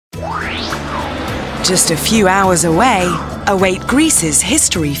Just a few hours away, await Greece's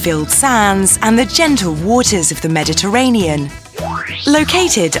history-filled sands and the gentle waters of the Mediterranean.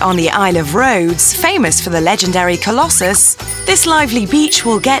 Located on the Isle of Rhodes, famous for the legendary Colossus, this lively beach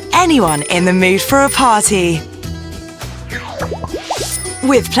will get anyone in the mood for a party.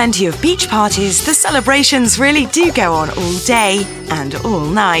 With plenty of beach parties, the celebrations really do go on all day and all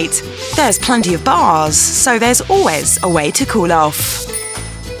night. There's plenty of bars, so there's always a way to cool off.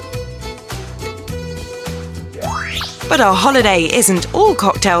 But our holiday isn't all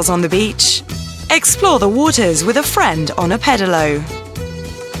cocktails on the beach. Explore the waters with a friend on a pedalo.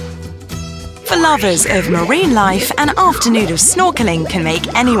 For lovers of marine life, an afternoon of snorkeling can make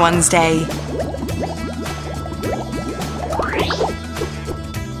anyone's day.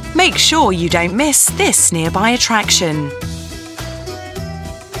 Make sure you don't miss this nearby attraction.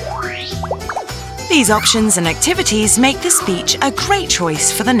 These options and activities make this beach a great choice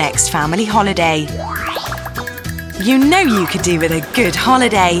for the next family holiday. You know you could do with a good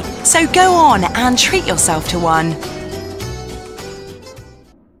holiday, so go on and treat yourself to one.